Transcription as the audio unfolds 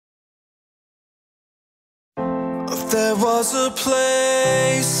There was a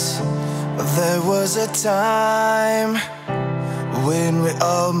place, there was a time when we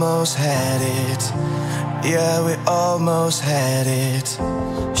almost had it. Yeah, we almost had it.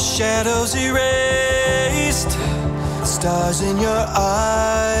 Shadows erased, stars in your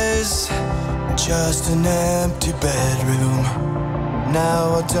eyes, just an empty bedroom.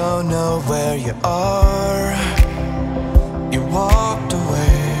 Now I don't know where you are. You walked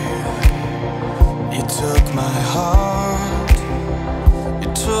away. You took my heart, you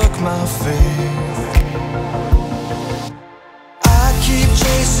took my faith. I keep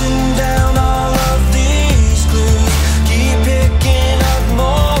chasing down all of these clues, keep picking up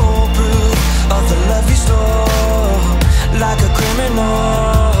more proof of the love you stole, like a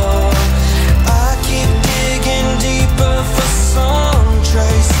criminal. I keep digging deeper for some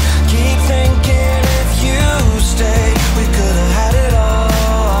trace, keep thinking if you stayed, we could have had it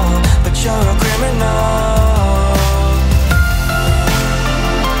all, but you're a criminal.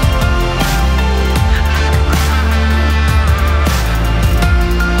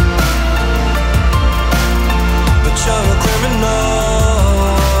 But you're a criminal.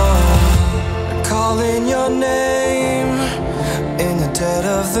 Calling your name in the dead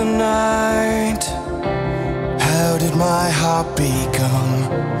of the night. How did my heart become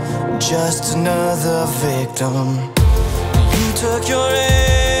just another victim? You took your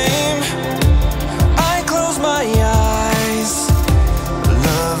aim, I close my eyes.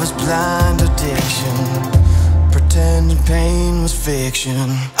 Love is blind addiction, pretending pain was fiction.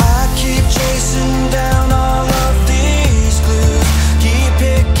 I keep chasing down all of these clues, keep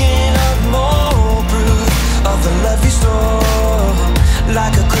picking up more proof of the love you stole,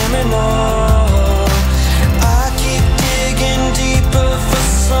 like a criminal. I keep digging deeper for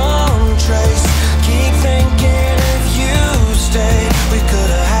some trace, keep thinking if you stayed, we could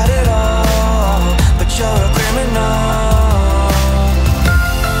have had it all, but you're a criminal.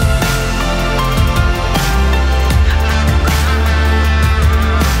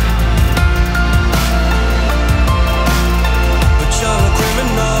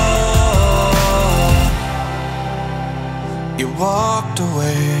 You walked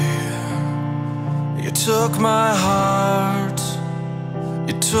away, you took my heart,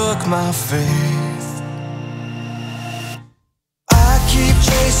 you took my faith. I keep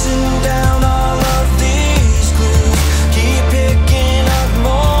chasing down